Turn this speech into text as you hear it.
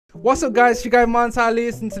What's up guys, it's your guy Montell,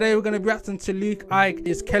 and today we're going to be reacting to Luke Eich.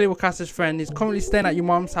 It's Kelly Wakas's friend. He's currently staying at your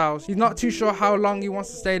mom's house. He's not too sure how long he wants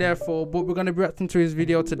to stay there for, but we're going to be reacting to his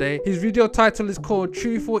video today. His video title is called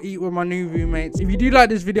Truth or Eat with My New Roommates. If you do like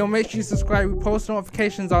this video, make sure you subscribe with post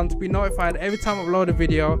notifications on to be notified every time I upload a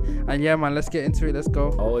video. And yeah man, let's get into it, let's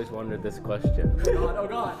go. Always wondered this question. Oh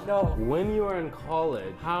god, no. When you were in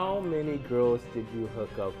college, how many girls did you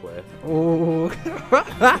hook up with? Oh.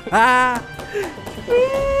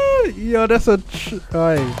 Yo, that's a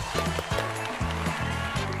alright.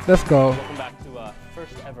 Let's go. Welcome back to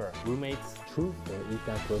first ever roommates truth or eat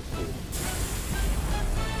that gross food.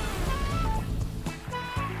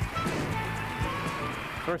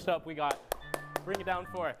 First up, we got bring it down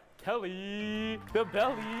for Kelly the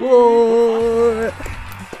Belly. Whoa.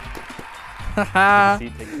 Take a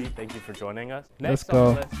seat, take a seat. Thank you for joining us. Next Let's go.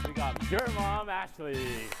 on the list, we got your mom, Ashley.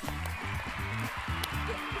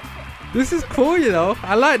 This is cool, you know.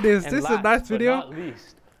 I like this. And This is a last nice but video. not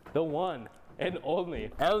least, the one and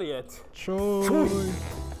only Elliot. Troy.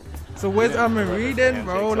 So where's Annemarie then,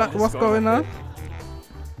 bro? Like, what's going on?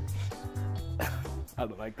 I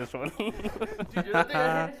don't like this one. Dude, you're the thing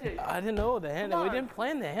handshake. I didn't know the hand. We didn't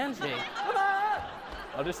plan the handshake. Come on!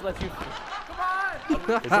 I'll just let you. Come on!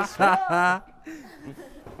 Is this one?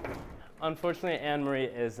 Unfortunately,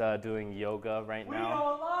 Annemarie is doing yoga right We now.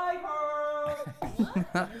 don't like her!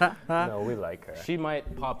 No, we like her. She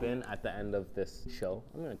might pop in at the end of this show.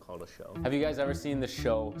 I'm gonna call it a show. Have you guys ever seen the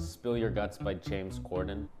show Spill Your Guts by James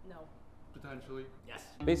Corden? No. Potentially. Yes.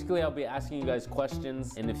 Basically, I'll be asking you guys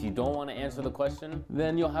questions, and if you don't want to answer the question,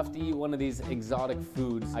 then you'll have to eat one of these exotic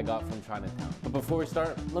foods I got from Chinatown. But before we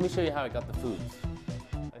start, let me show you how I got the foods.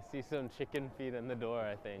 I see some chicken feet in the door,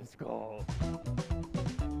 I think. Let's go.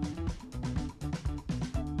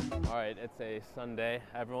 All right, it's a Sunday.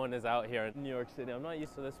 Everyone is out here in New York City. I'm not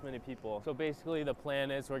used to this many people. So basically the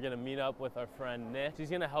plan is we're gonna meet up with our friend Nick. She's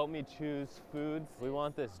gonna help me choose foods. We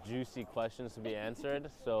want this juicy questions to be answered,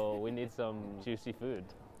 so we need some juicy food.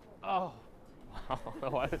 Oh, wow,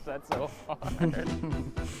 why is that so hard?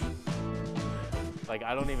 Like,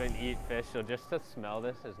 I don't even eat fish, so just to smell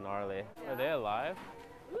this is gnarly. Are they alive?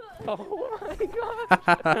 Oh my gosh!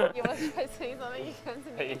 You want to try saying something you can to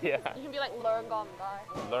me? Yeah. You can be like, learn gom guy.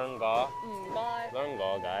 Learn ga. Guy. Learn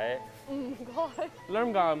ga guy. Guy.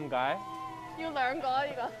 Learn ga guy. You learn guy,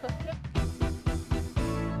 you got.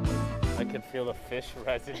 I could feel the fish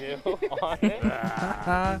residue on it.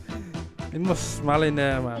 It must smell in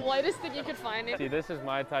there, man. The lightest thing you could find it. See, this is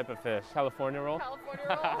my type of fish. California roll? California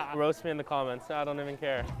roll. Roast me in the comments. I don't even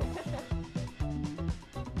care.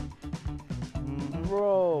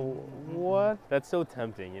 Bro, what? That's so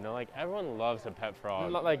tempting, you know? Like, everyone loves a pet frog.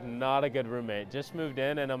 I'm not a good roommate. Just moved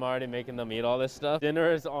in and I'm already making them eat all this stuff.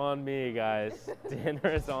 Dinner is on me, guys. Dinner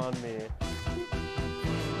is on me.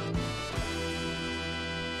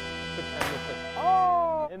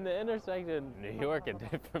 Oh! In the intersection, New York, a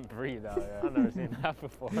different breed out here. I've never seen that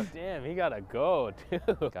before. Damn, he gotta go, too.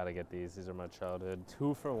 Gotta get these. These are my childhood.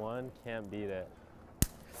 2 for 1, can't beat it.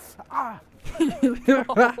 Ah! That was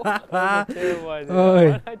a terrible idea. Why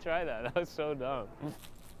did I try that? That was so dumb. I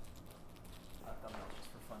thought that was just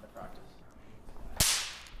for fun to practice.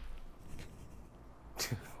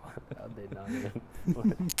 How'd they not even?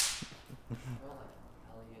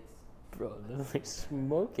 Bro, they're like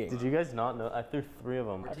smoking. Did you guys not know? I threw 3 of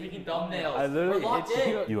them. We're taking thumbnails. I literally We're locked hit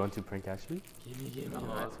you. in. You want to prank Ashley? Give me. I'm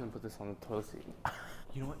just gonna put this on the toilet seat.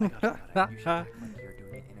 You know what? I got it. You should act like you're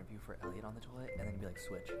doing an interview for Elliot on the toilet and then be like,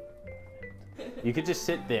 switch. You could just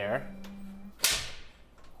sit there.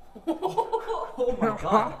 Oh my god. I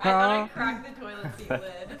thought I cracked the toilet seat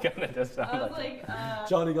lid. Kinda does sound I was like like,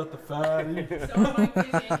 Johnny got the fatty. so am I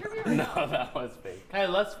doing the interview or No, that was fake. Hey,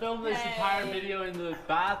 let's film this entire video in the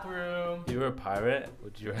bathroom. You were a pirate?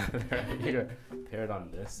 Would you rather you're a parrot on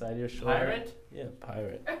this side of your shoulder? Pirate? Yeah,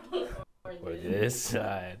 pirate. Or Or you? this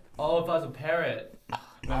side. Oh, if I was a parrot.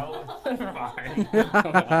 That was fine. You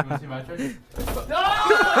wanna see my trick? I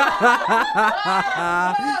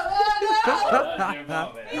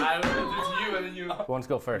was gonna do to you and then you Who wants to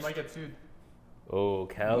go first? might get sued. Oh,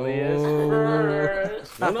 Kelly is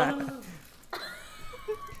first. No.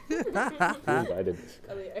 Who invited this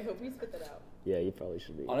guy? Elliot, I hope you spit that out. Yeah, you probably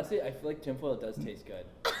should be. Honestly, I feel like tinfoil does taste good.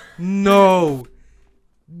 No.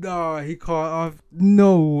 No, he can't.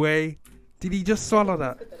 No way. Did he just swallow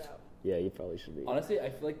that? Spit that out. Yeah, you probably should be. Honestly, I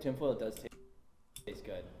feel like tinfoil does taste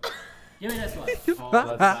good. Give me this one. Oh,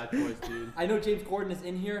 that's bad choice, dude. I know James Corden is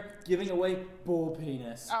in here giving away bull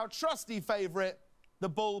penis. Our trusty favorite, the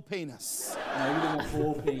bull penis. No, we don't want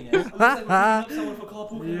full penis. Someone for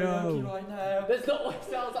carpool karaoke right now. That's not what it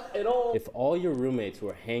sounds like at all. If all your roommates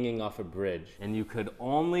were hanging off a bridge and you could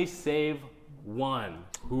only save one,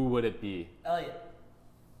 who would it be? Elliot.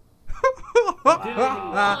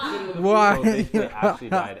 Why? So basically Ashley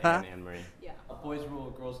died and Annemarie. Yeah. Boys rule,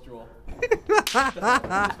 girls draw.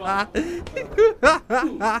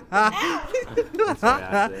 That's right,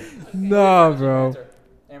 Ashley. No, bro.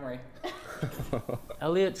 Annemarie.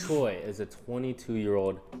 Elliot Choi is a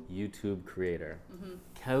 22-year-old YouTube creator.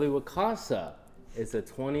 Kelly Wakasa is a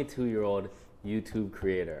 22-year-old YouTube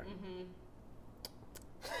creator.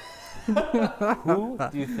 Who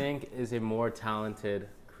do you think is a more talented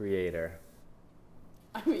creator?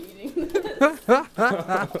 I'm eating this.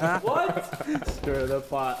 What? Stir the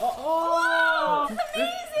pot. Oh, that's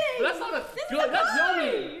amazing! That's not a good. That's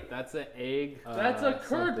yummy. That's an egg. That's a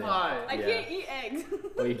curd something. pie. I Yeah. can't eat eggs.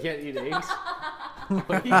 Oh, you can't eat eggs?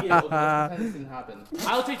 Pretend this didn't happen.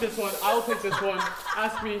 I'll take this one. I'll take this one.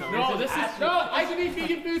 Ask me. No, this is no. I can eat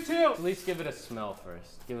vegan food too. At least give it a smell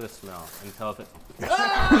first. Give it a smell and tell if it.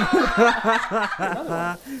 Another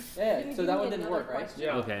one. Yeah, so that one didn't work, right?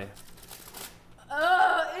 Yeah. Okay.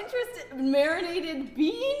 Interested. Marinated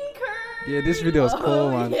bean curd. Yeah, this video is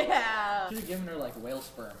cool, man. Yeah. Should have given her like whale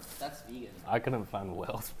sperm. That's vegan. I couldn't find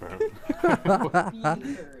whale sperm. Bean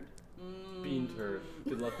curd. Bean turd.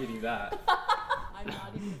 Good luck eating that. I'm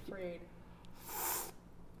not even afraid.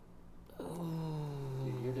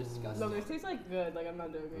 Dude, you're disgusting. No, this tastes like good. Like I'm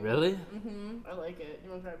not joking. Really? I like it.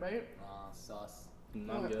 You want to try a bite? Aw, sus.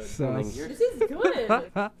 Not good. Sus. This is good.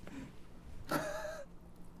 That That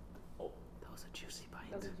was a juicy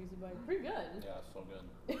bite. was a juicy bite. Pretty good. Yeah, so good.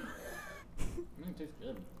 It tastes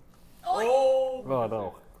good. Oh, Oh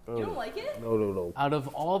no. you don't like it? No. Out of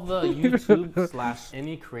all the YouTube /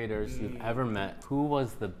 any creators you've ever met, who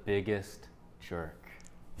was the biggest jerk?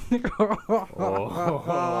 I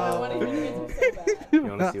want to hear the answer so bad. You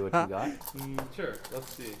want to see what you got? Sure.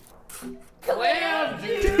 Let's see. Clam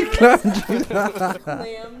juice.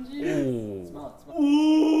 Clam juice. Ooh. Smell it. Smell it.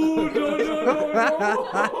 Ooh,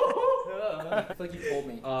 I feel like you told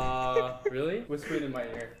me. Really? Whisper it in my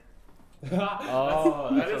ear. Oh,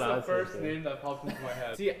 That that's is what I the was first thinking. name that popped into my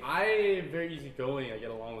head. See, I'm very easygoing. I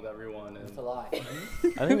get along with everyone. It's a And lie.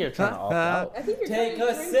 I think you're trying to opt out. I think you're Take trying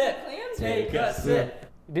to a drink sip. the clam juice. Take a sip.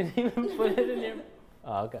 Didn't even put it in your.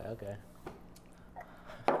 Oh, okay.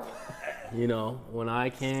 You know, when I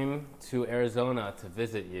came to Arizona to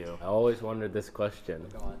visit you, I always wondered this question.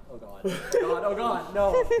 Oh god. Oh god.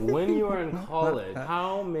 No. When you were in college,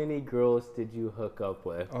 how many girls did you hook up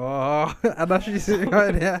with? Oh, and that's she's sitting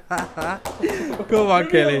right there. Come on,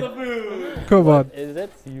 Kelly. Come on. Is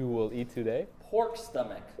it you will eat today? Pork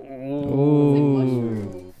stomach.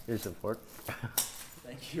 Ooh. Here's some pork.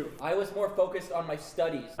 Thank you. I was more focused on my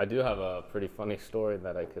studies. I do have a pretty funny story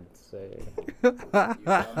that I could say. You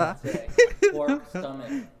dumb say. Pork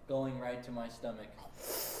stomach. Going right to my stomach.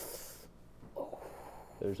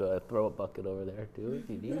 There's a throw up bucket over there too if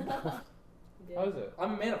you need. how is it?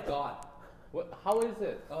 I'm a man of God. What? How is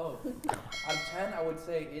it? Oh. Out of 10, I would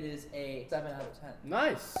say it is a 7 out of 10.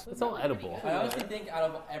 Nice. It's all edible. I honestly think out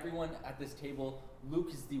of everyone at this table,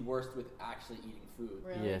 Luke is the worst with actually eating food.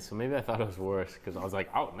 Really? Yeah, so maybe I thought it was worse because I was like,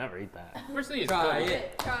 I would never eat that. Firstly, it's Try good.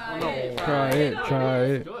 it. Try No. it. Try it. Try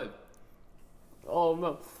It's it. good. Oh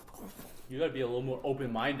no. You gotta be a little more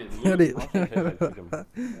open-minded. Get it. It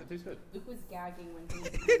tastes good. Luke was gagging when he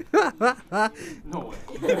No way.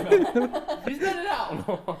 He's got it out.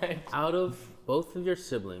 Out of both of your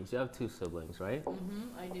siblings, you have 2 siblings, right?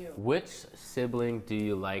 I do. Which sibling do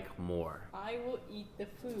you like more? I will eat the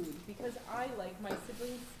food because I like my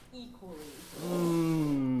siblings equally.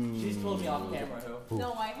 She's told me off camera who.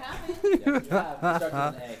 No, I haven't. Yes, you have. Starts with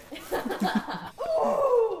an A.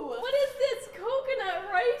 Ooh, what is this coconut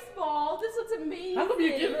rice ball? This looks amazing. How come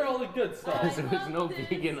you give her all the good stuff? I There's love no this.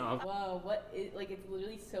 vegan option. Wow, what is like? It's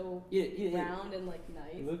literally so Eat it, eat it, eat it. round and like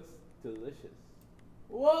nice. It looks delicious.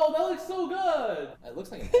 Whoa, that looks so good. It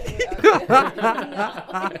looks like an Is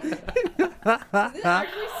this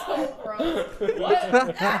actually so gross? What?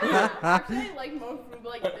 Actually, I like most food, but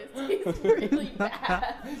like this tastes really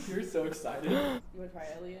bad. You're so excited. You wanna try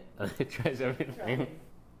Elliot? It tries Try everything. it.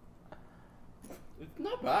 It's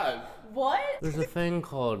not bad. What? There's a thing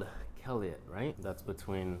called Elliot, right? That's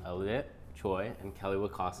between Elliot Choi and Kelly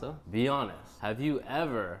Wakasa. Be honest, have you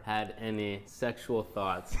ever had any sexual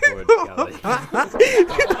thoughts towards Kelly? Have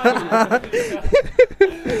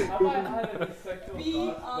I had any sexual Be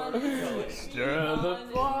thoughts honest. towards Kelly? Stir the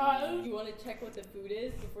Honest. pot. You wanna check what the food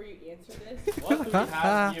is before you answer this? What do we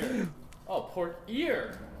have here? Oh, pork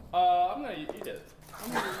ear. I'm gonna eat it.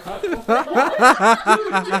 What?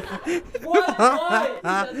 Why? He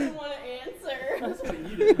doesn't want to answer. I'm just gonna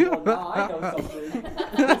eat it. Oh, now I know something. This is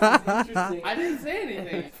interesting. I didn't say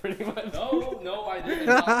anything. Pretty much. No, I did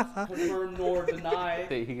not confirm nor deny.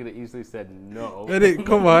 He could have easily said no. Edit,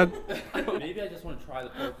 come on. Maybe I just want to try the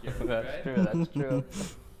pork here. That's Okay? true. That's true.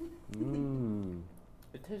 Mmm.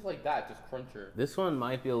 It tastes like that, just cruncher. This one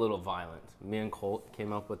might be a little violent. Me and Colt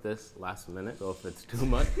came up with this last minute, so if it's too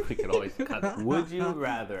much, we could always cut it. Would you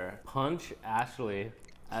rather punch Ashley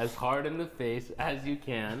as hard in the face as you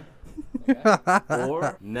can,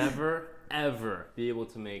 or never ever be able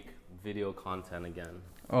to make video content again?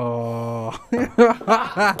 Oh.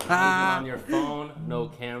 On your phone, no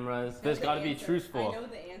cameras. There's got to be I truthful. know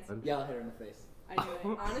the answer. Yeah, I'll hit her in the face. I knew it.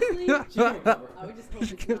 Honestly, She can recover. I would just hope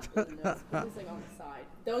it's not in the nose. Put this like on the side.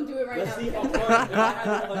 Don't do it right Let's now. see how Kelly. far. If I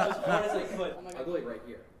had to punch as hard as I could, Oh my God. I'll go like right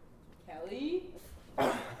here. Kelly?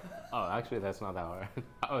 Oh, actually, that's not that hard.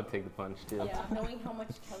 I would take the punch too. Yeah, knowing how much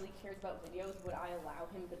Kelly cares about videos, would I allow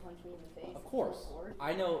him to punch me in the face? Of course. Full force?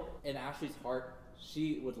 I know in Ashley's heart,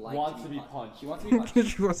 she would like Wants to be punched. She wants to be punched.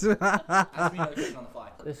 She was- Ask me another question on the fly.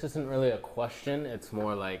 This isn't really a question. It's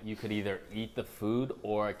more like you could either eat the food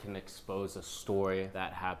or it can expose a story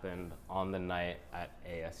that happened on the night at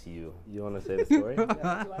ASU. You want to say the story? Do I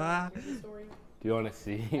want to hear the story? Do you want to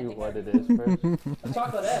see what it is first? A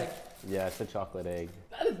chocolate egg. Yeah, it's a chocolate egg.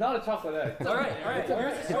 That is not a chocolate egg. All right.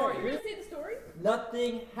 Here's the story. You're gonna say the story?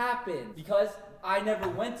 Nothing happened because I never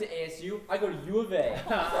went to ASU. I go to U of A.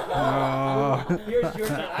 Oh. Here's your.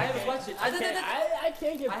 I have a question. I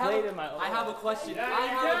can't get played in my own. I have a question. Yeah, I you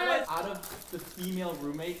have a can. question. Out of the female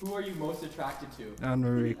roommate, who are you most attracted to?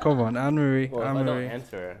 Annemarie, come on, Annemarie, Well, if I don't Annemarie.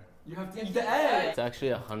 answer, You have to eat the egg. it's actually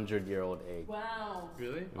a 100-year-old egg. Wow.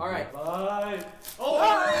 Really? All right. Bye. Little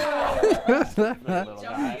Joey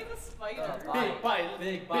guy. the spider. Big bite.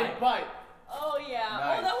 Big bite. Big bite. Oh yeah.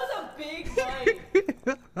 Nice. Oh, that was a big bite.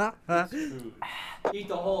 Food. Eat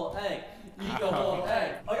the whole egg. Eat the whole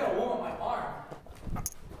egg. I got one on my arm.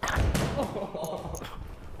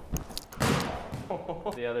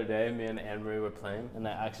 The other day, me and Annemarie were playing, and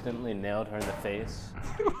I accidentally nailed her in the face.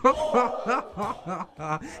 It was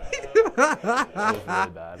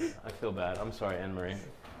really bad. I feel bad. I'm sorry, Annemarie.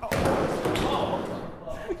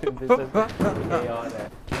 This is chaotic. Got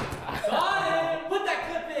it. Put that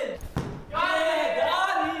clip in.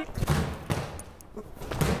 Got it.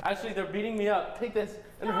 Actually, they're beating me up. Take this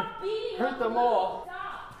and Beating hurt up them the all.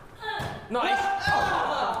 Stop. Nice.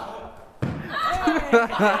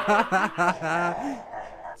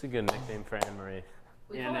 It's a good nickname for Annemarie.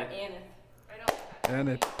 We call her Anna. And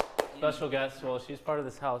it. Special guest. Well, she's part of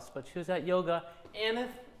this house, but she was at yoga.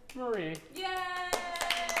 Annemarie. Yay!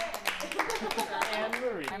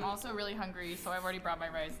 Annemarie. I'm also really hungry, so I've already brought my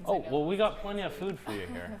rice. Since Oh, I know. well, we got plenty of food for you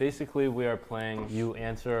here. Basically, we are playing you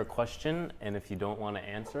answer a question, and if you don't want to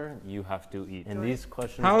answer, you have to eat. And these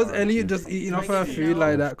questions How is are Elliot two- just eating off her food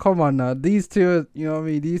like that? Come on now. These two are, you know what I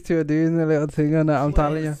mean? These two are doing a little thing on that, I'm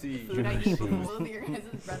telling you. Food I eat, both of your guys'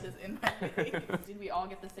 breath is in my face. Did we all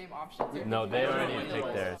get the same options? or No, did they you already guys picked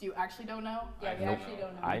know? theirs. You actually don't know? Yeah, we actually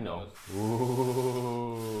don't know. I know.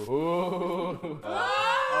 Ooh. Ooh.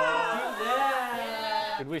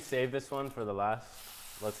 Could we save this one for the last?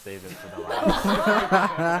 Let's save it for the last.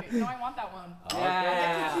 No, I want that one.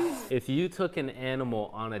 Yeah. If you took an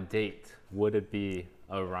animal on a date, would it be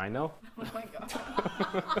a rhino? Oh my god.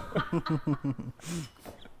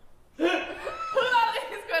 Who thought of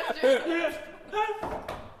this question? Is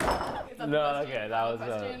that the No, question? okay, Is that the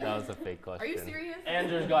question? was a fake question. Are you serious?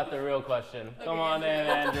 Andrew's got the real question. Come Okay, on in,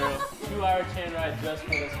 Andrew. Andrew. 2-hour chain ride just for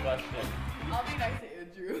this question. I'll be nice to Andrew.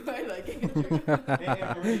 I like Andrew. Hey,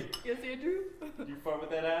 Annemarie, Yes, Andrew? do you fart with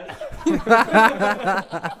that ass?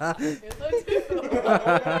 Yes, I do.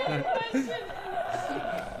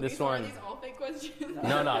 This Are one. these all fake questions?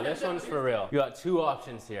 No, this one's for real. You got 2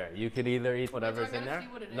 options here. You could either eat whatever's Which I in gotta there. see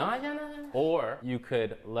what it is. No. Or you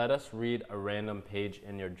could let us read a random page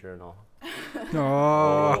in your journal.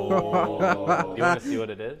 Oh. You want to see what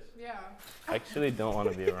it is? Yeah. I actually don't want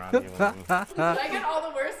to be around you. Did I get all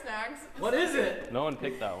the worst snacks? What is it? No one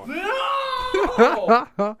picked that one.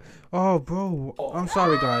 Oh, bro. I'm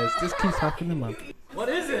sorry, guys. This keeps happening, man. What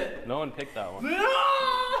is it? No one picked that one.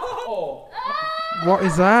 Oh. What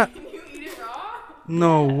is that? Can you eat it raw?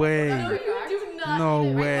 No No, way. you do not. No eat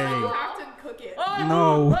it right way. You now. have to cook it.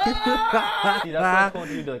 No. See, that's why I told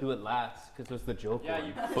you to do it last, because it was the joke Yeah, one.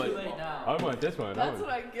 you Too But late now. I want this one. That's what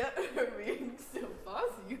I get for being so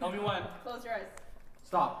bossy. Tell me when. Close your eyes.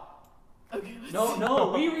 Stop. Okay, let's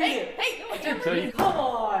No, reread it. Hey, So you- Come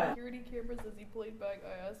on. security cameras as he played back,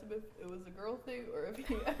 I asked him if it was a girl thing or if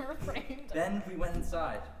he ever framed. Then we went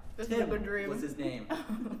inside. This is a Tim good dream. was his name.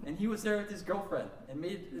 And he was there with his girlfriend and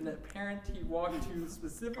made it apparent he walked to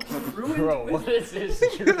specifically ruined. Bro, what is this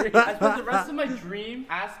dream? I spent the rest of my dream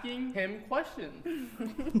asking him questions. You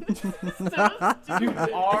are This is the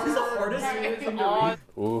hardest on. Something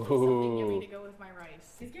get Ooh. me to go with my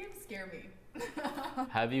rice. These games scare me.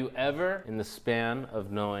 Have you ever, in the span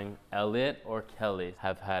of knowing Elliot or Kelly,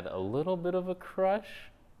 have had a little bit of a crush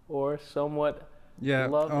or somewhat Yeah,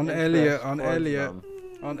 love on interest Elliot, on towards Elliot, them?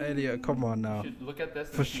 on Elliot. Come on now. You should look at this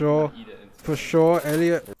For and see if you sure. can eat it instantly. For sure,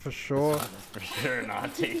 Elliot. For sure. For sure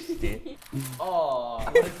not tasty. Oh,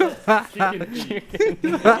 Chicken feet.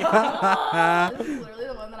 This is literally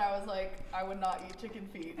the one that I was like, I would not eat chicken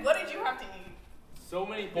feet. What did you have to eat? So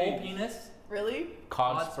many whole things. penis. Really?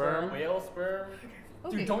 Cod Cod sperm. sperm. Whale sperm.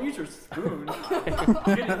 Okay. Dude, don't use your spoon.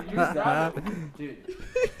 You're gonna use that. Dude.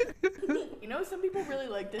 You know, some people really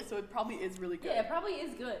like this, so it probably is really good. Yeah, it probably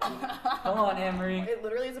is good. Come on, Annemarie. It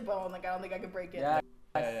literally is a bone. Like, I don't think I could break it. Yeah.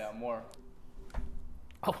 Yeah, more.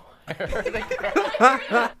 Oh.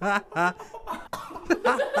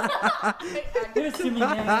 Here's to me,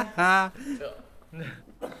 man.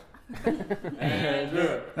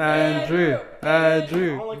 Andrew. Andrew. I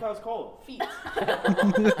don't like how it's cold. Feet.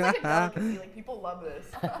 It's like a delicacy. Like, people love this.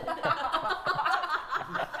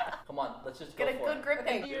 Come on, let's just go Get a for good it. grip.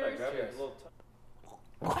 Thank you. Cheers.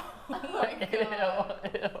 Oh my god.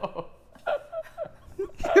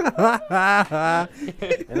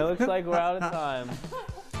 And it looks like we're out of time.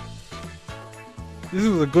 This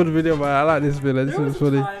was a good video, man. I like this video. This There was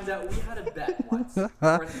was a funny. time that we had a bet once for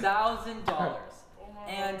 $1,000,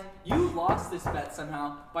 and you lost this bet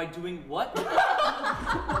somehow by doing what?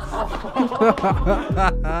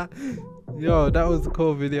 Yo, that was a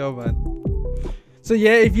cool video, man. So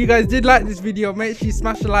yeah, if you guys did like this video, make sure you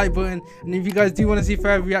smash the like button, and if you guys do want to see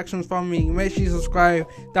further reactions from me, make sure you subscribe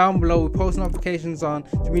down below with post notifications on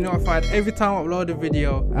to be notified every time I upload a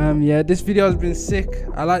video. Yeah, this video has been sick.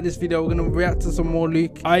 I like this video. We're gonna react to some more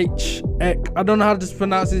Luke Eich. I don't know how to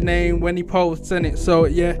pronounce his name when he posts in it. So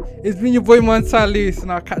yeah, it's been your boy Montell,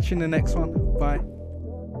 and I'll catch you in the next one. Bye.